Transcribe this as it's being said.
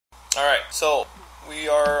Alright, so we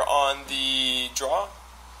are on the draw.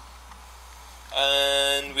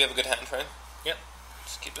 And we have a good hand, right? Yep.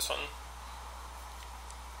 Just keep this one.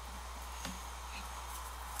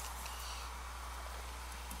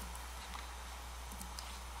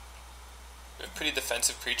 We have pretty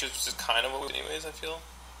defensive creatures, which is kind of what we do anyways, I feel.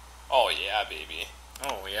 Oh yeah, baby.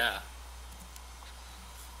 Oh, yeah.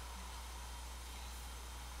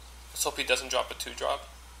 Let's hope he doesn't drop a 2-drop.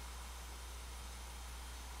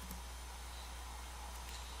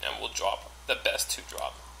 And we'll drop the best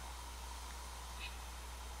 2-drop.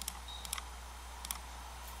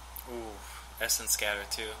 Ooh, Essence Scatter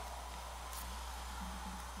too.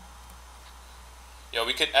 Yo,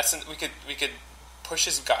 we could push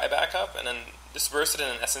his guy back up and then disperse it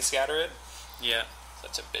and then essence scatter it. Yeah.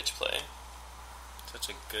 Such a bitch play. Such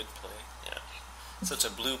a good play. Yeah. Such a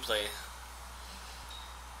blue play.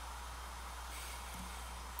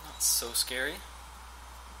 Not so scary.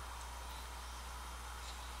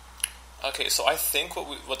 Okay, so I think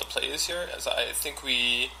what the play is here is I think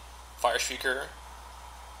we Fire Shrieker,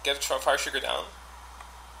 get Fire Shrieker down.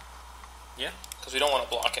 Yeah. Because we don't want to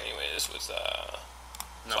block anyways with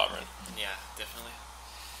Sovereign. Yeah, definitely.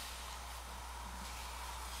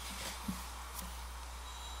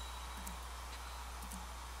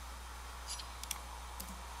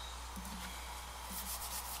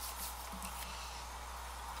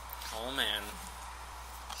 Oh man.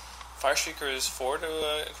 Fire Shrieker is 4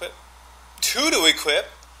 to equip. 2 to equip.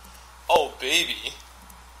 Oh baby.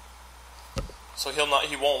 So he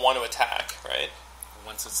won't want to attack, right?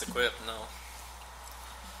 Once it's equipped, no.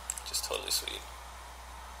 Just totally sweet.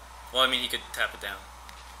 Well, I mean, he could tap it down.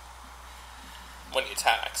 When he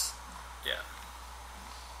attacks. Yeah.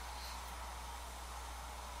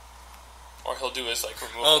 Or he'll do his like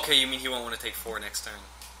removal. Oh, okay, you mean he won't want to take 4 next turn.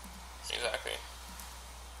 Exactly.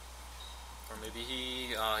 Or maybe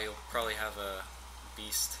he'll probably have a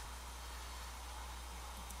beast.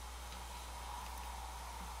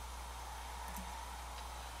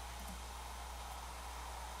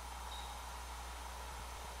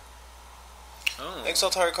 Oh. Exile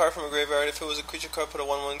target card from a graveyard. If it was a creature card, put a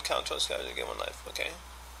 1/1 counter on scatter to get 1 life. Okay.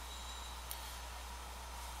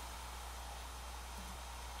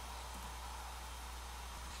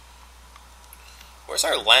 Where's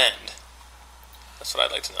our land? That's what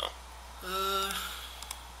I'd like to know.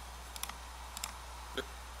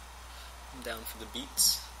 I'm down for the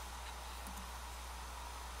beats.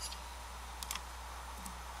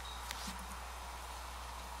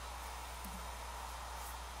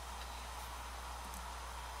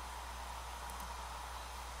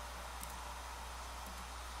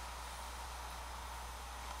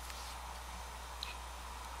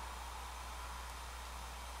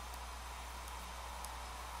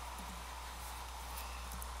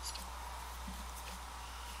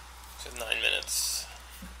 So 9 minutes.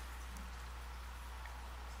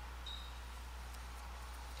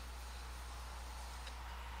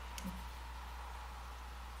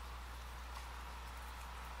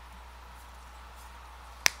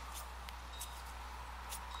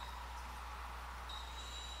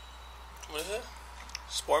 What is it?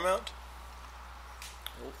 Spore Mount?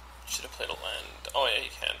 Oh. Should have played a land. Oh yeah, you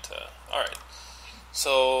can't. Alright.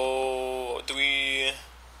 So, do we...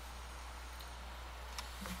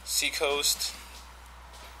 Seacoast?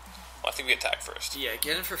 Well, I think we attack first. Yeah,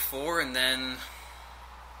 get in for 4 and then...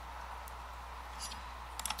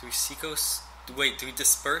 Do we Seacoast... Wait, do we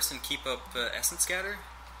disperse and keep up Essence Scatter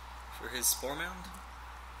for his Spore Mound?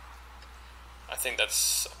 I think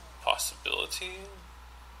that's a possibility.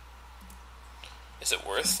 Is it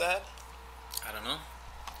worth that? I don't know.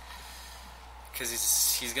 Because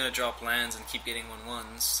he's going to drop lands and keep getting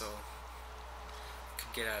 1/1s, so...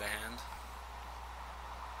 Could get out of hand.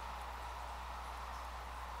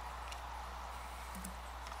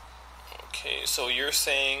 Okay, so you're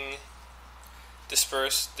saying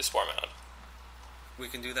disperse the Spore Mound. We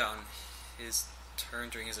can do that on his turn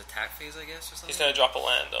during his attack phase, I guess, or something? He's going to drop a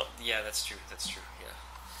land, though. Yeah, that's true, yeah.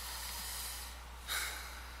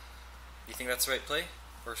 You think that's the right play?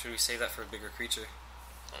 Or should we save that for a bigger creature?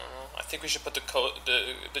 I don't know. I think we should put the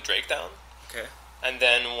Drake down. Okay. And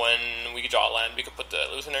then when we draw a land, we could put the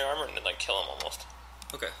Illusionary Armor and then like kill him almost.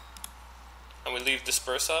 Okay. And we leave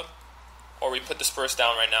Disperse up, or we put Disperse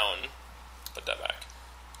down right now and put that back.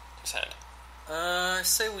 His hand. I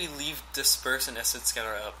say we leave Disperse and Essence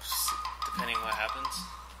Scatter up, depending on what happens.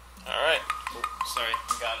 Alright. Oh, sorry.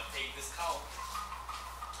 We gotta take this call.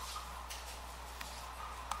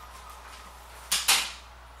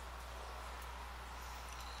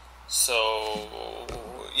 So,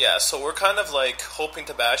 yeah, so we're kind of like hoping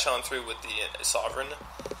to bash on through with the Sovereign.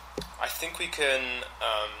 I think we can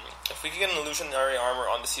If we can get an illusionary armor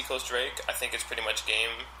on the Seacoast Drake, I think it's pretty much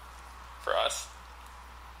game for us.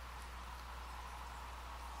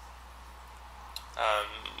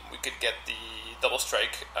 We could get the double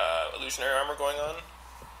strike illusionary armor going on,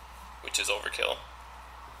 which is overkill.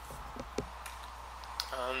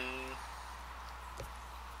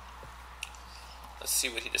 Let's see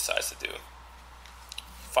what he decides to do.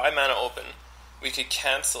 5 mana open. We could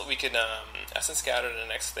cancel. We could Essence Scatter the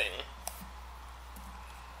next thing.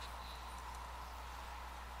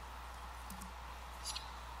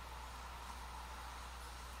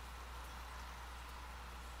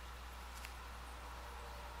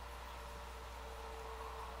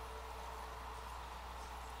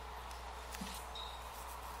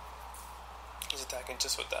 He's attacking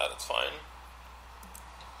just with that. It's fine.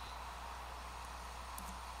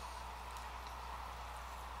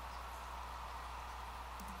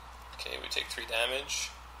 Okay, we take 3 damage.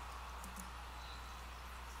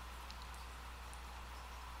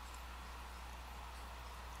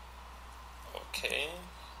 Okay.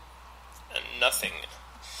 And nothing.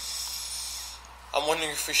 I'm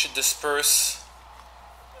wondering if we should disperse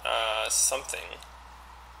something.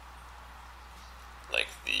 Like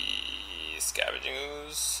the Scavenging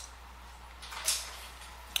Ooze.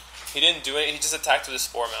 He didn't do it. He just attacked with his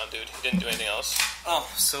Spore Mound, dude. He didn't do anything else. Oh,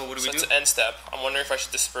 so what do we do? So it's end step. I'm wondering if I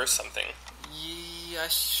should disperse something. Yeah, I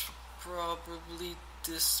should probably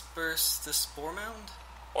disperse the Spore Mound.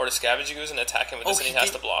 Or the Scavenging Ooze and attack him with this, and he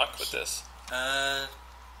has to block with this.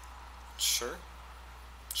 Sure.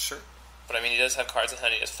 But I mean, he does have cards in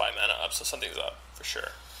hand. He has 5 mana up, so something's up for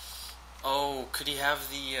sure. Oh, could he have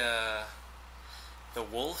the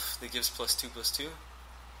wolf that gives +2/+2?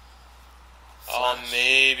 Oh,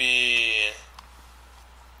 maybe.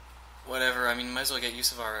 Whatever. I mean, might as well get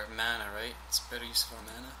use of our mana, right? It's better use of our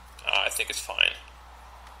mana. I think it's fine.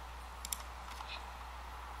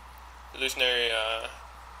 Illusionary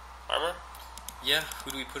armor? Yeah.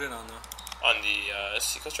 Who do we put it on though? On the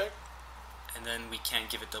Seacoast Drake? And then we can't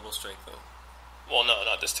give it double strike though. Well, no,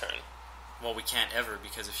 not this turn. Well, we can't ever,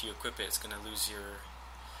 because if you equip it, it's gonna lose your...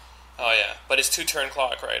 Oh yeah, but it's 2-turn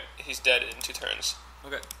clock, right? He's dead in 2 turns.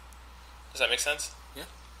 Okay. Does that make sense? Yeah.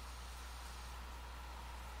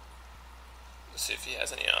 Let's see if he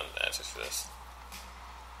has any answers for this.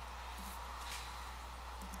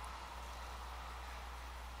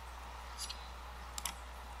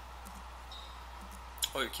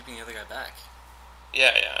 Oh, you're keeping the other guy back.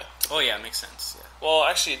 Yeah. Oh yeah, it makes sense. Yeah. Well,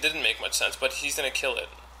 actually, it didn't make much sense, but he's gonna kill it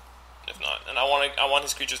if not. And I want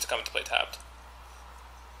his creatures to come into play tapped.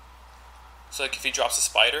 So like if he drops a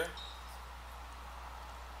spider.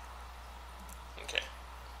 Okay.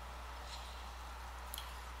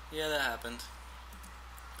 Yeah, that happened.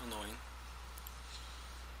 Annoying.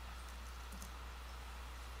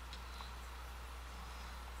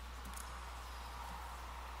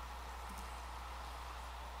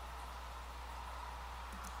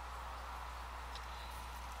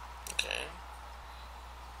 Okay.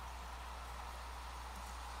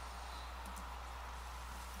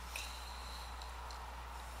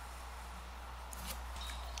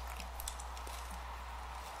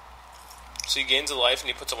 So he gains a life and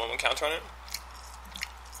he puts a 1/1 counter on it?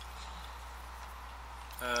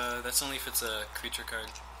 That's only if it's a creature card.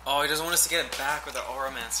 Oh, he doesn't want us to get it back with our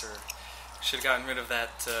Auramancer. Should have gotten rid of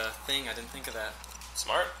that thing. I didn't think of that.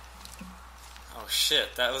 Smart. Oh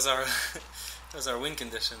shit, that was our that was our win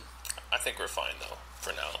condition. I think we're fine though,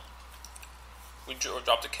 for now. We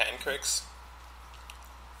dropped a Cancrix.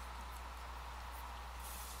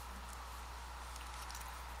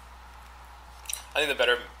 I think the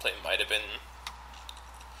better play might have been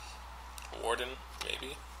Warden,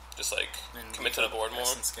 maybe. Just like And commit to the board more.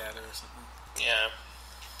 Essence Scatter or something. Yeah.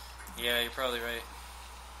 Yeah, you're probably right.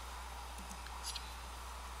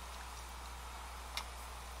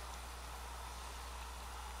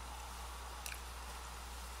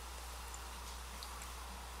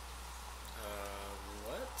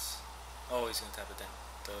 What? Oh, he's gonna tap it down.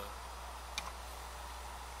 Duh.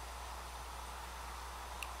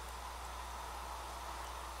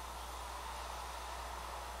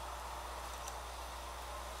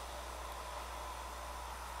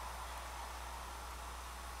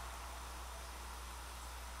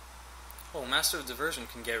 Oh, Master of Diversion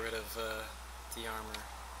can get rid of the armor.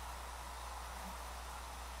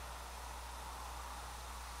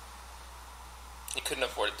 He couldn't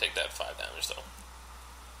afford to take that 5 damage though.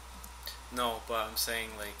 No, but I'm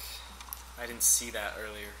saying, like, I didn't see that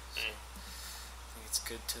earlier. So Mm. I think it's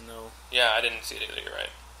good to know. Yeah, I didn't see it either, you're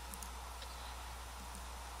right.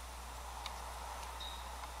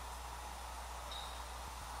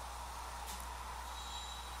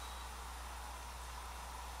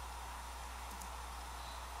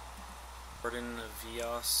 Warden, a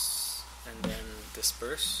Vios, and then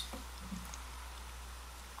Disperse.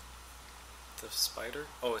 The Spider?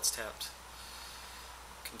 Oh, it's tapped.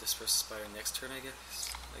 Can Disperse the Spider next turn, I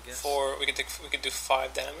guess. 4. We can do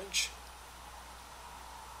 5 damage.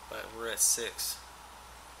 But we're at 6.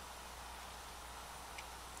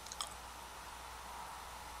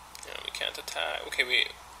 Yeah, we can't attack. Okay,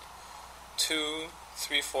 wait. 2,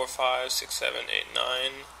 3, 4, 5, 6, 7, 8,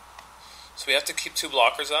 9. So we have to keep 2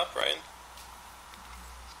 blockers up, right?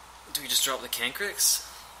 Do we just drop the Cancrix?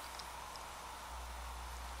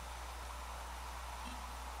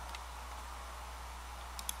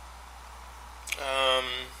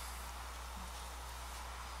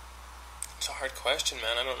 It's a hard question,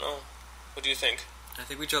 man. I don't know. What do you think? I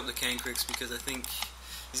think we drop the Cancrix because I think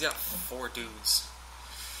he's got 4 dudes.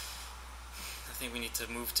 I think we need to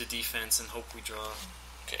move to defense and hope we draw.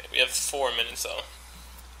 Okay, we have 4 minutes though.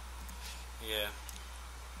 Yeah.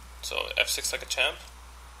 So F6 like a champ?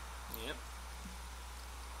 Yep.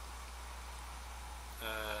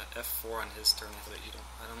 F4 on his turn.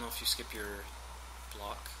 I don't know if you skip your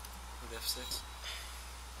block with F6.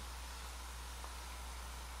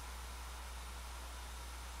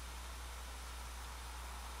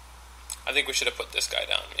 I think we should have put this guy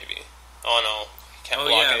down, maybe. Oh no, he can't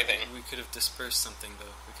block anything. We could have dispersed something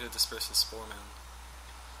though. We could have dispersed his Spore Man.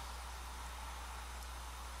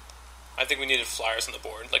 I think we needed flyers on the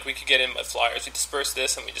board. Like, we could get in by flyers. We disperse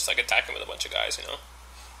this and we just, like, attack him with a bunch of guys, you know?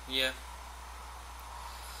 Yeah.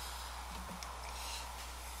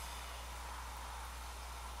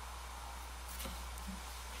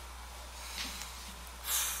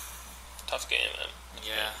 Tough game, man.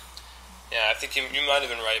 Yeah. Yeah, I think you might have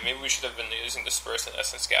been right. Maybe we should have been using Disperse and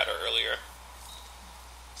Essence Scatter earlier.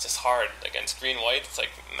 It's just hard. Against green-white, it's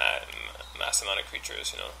like mass amount of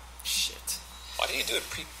creatures, you know? Shit. Why did he do it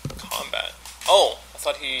pre-combat? Oh, I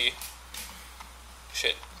thought he...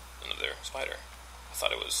 Shit. Another spider. I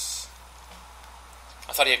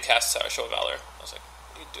thought he had cast Show of Valor. I was like,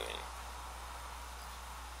 what are you doing?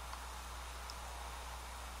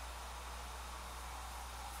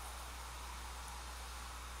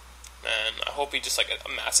 Man, I hope he just, like,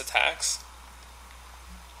 mass attacks.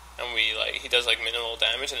 And we, like, he does, like, minimal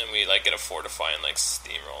damage, and then we, like, get a Fortify and, like,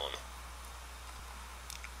 steamroll him.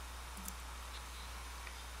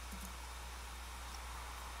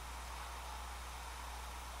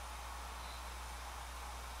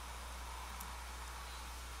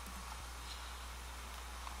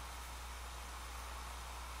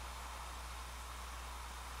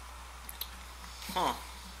 Huh.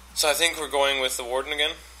 So I think we're going with the Warden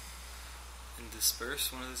again. And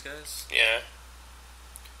disperse one of those guys? Yeah.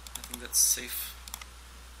 I think that's safe.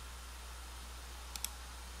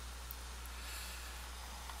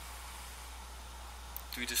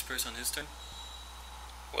 Do we disperse on his turn?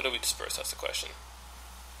 What do we disperse? That's the question.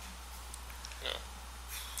 No.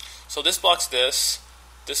 So this blocks this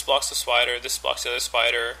blocks the spider, this blocks the other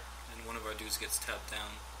spider. And one of our dudes gets tapped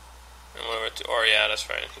down. And one of our or yeah, that's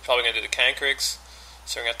right. He's probably going to do the Cancrix.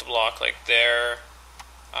 So we're going to have to block, like, there.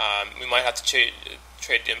 We might have to trade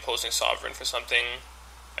the Imposing Sovereign for something.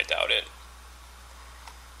 I doubt it.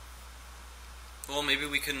 Well, maybe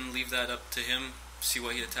we can leave that up to him. See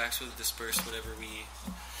what he attacks with, disperse whatever we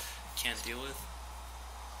can't deal with.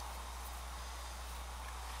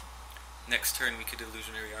 Next turn we could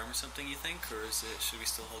Illusionary Arm or something, you think? Or should we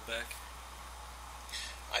still hold back?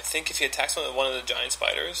 I think if he attacks one of the giant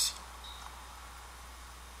spiders...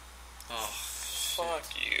 Oh, fuck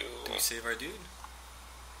you. Do we save our dude?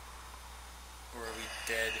 Or are we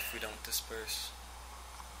dead if we don't disperse?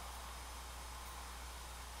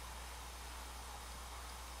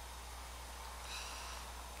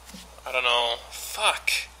 I don't know. Fuck.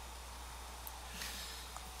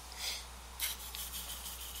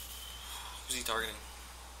 Who's he targeting?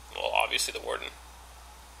 Well, obviously the Warden.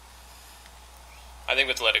 I think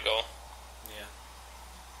we have to let it go. Yeah.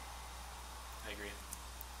 I agree.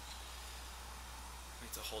 We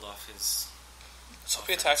have to hold off his... So if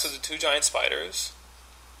he attacks with the 2 giant spiders.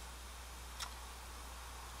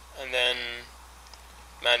 And then...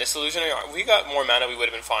 Man, this Illusionary Armor... We got more mana, we would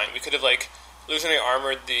have been fine. We could have, like, Illusionary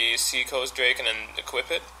Armored the Sea Coast Drake and then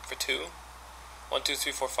equip it for 2. 1, 2,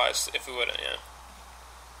 3, 4, 5, if we wouldn't, yeah.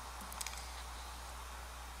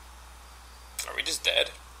 Are we just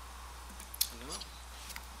dead? I don't know.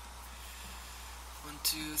 1,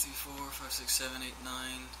 2, 3, 4, 5, 6, 7, 8,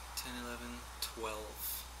 9, 10, 11, 12.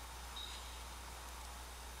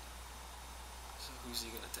 So who's he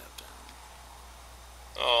gonna tap down?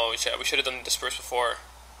 Oh, we should have done the disperse before.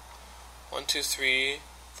 1, 2, 3,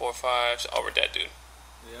 4, 5. Oh, we're dead, dude.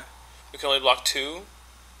 Yeah. We can only block 2. 1,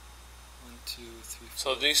 2, 3, 4.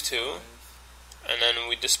 So these 2. 5. And then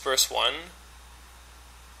we disperse 1.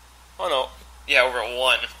 Oh no. Yeah, we're at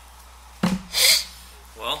 1.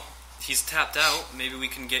 Well, he's tapped out. Maybe we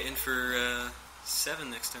can get in for 7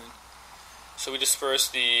 next turn. So we disperse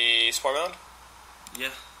the Spore Mound? Yeah.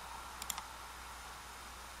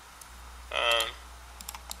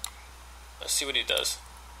 Let's see what he does.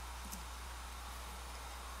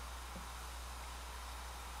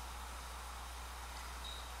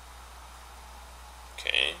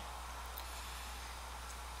 Okay.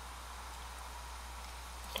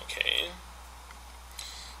 Okay.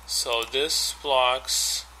 So this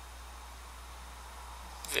blocks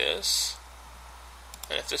this.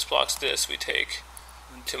 And if this blocks this, we take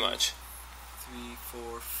 1, too 2, much. 3,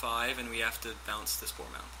 4, 5, and we have to bounce the Spore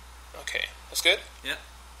Mound. Okay. That's good? Yeah.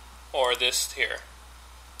 Or this here.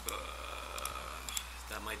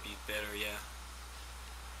 That might be better, yeah.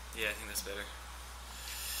 Yeah, I think that's better.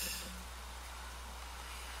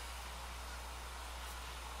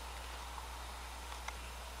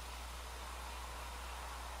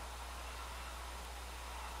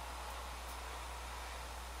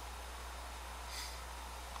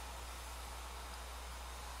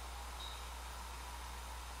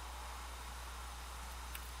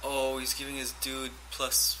 Oh, he's giving his dude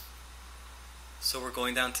plus... So we're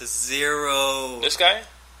going down to 0. This guy?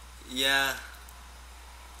 Yeah.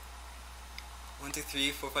 1, 2, 3,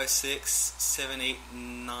 4, 5, 6, 7, 8,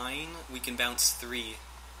 9. We can bounce 3.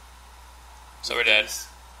 So we're dead.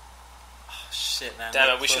 Oh, shit, man.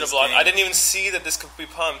 Damn it, we should have blocked. I didn't even see that this could be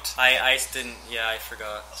pumped. I didn't, yeah, I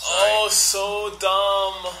forgot. Sorry. Oh, so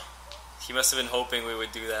dumb. He must have been hoping we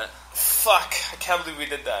would do that. Fuck, I can't believe we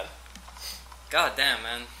did that. God damn,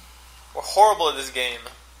 man. We're horrible at this game.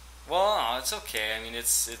 Well, no, it's okay. I mean,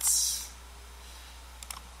 it's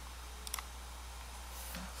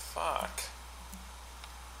Fuck.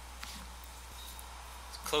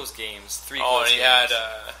 close games. 3 Oh, close and he games.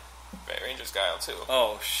 had Rangers Guile too.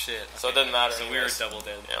 Oh, shit. So it doesn't matter So anyways. we were double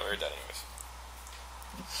dead. Yeah, we were dead anyways.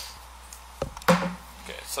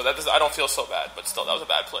 Okay, so I don't feel so bad, but still, that was a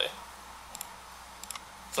bad play.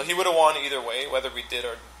 So he would have won either way, whether we did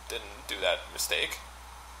or didn't do that mistake.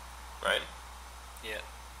 Right? Yeah.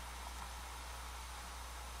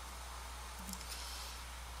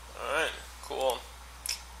 Alright, cool.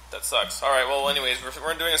 That sucks. Alright, well, anyways,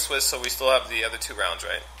 we're doing a Swiss, so we still have the other 2 rounds,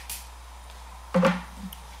 right?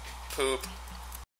 Poop.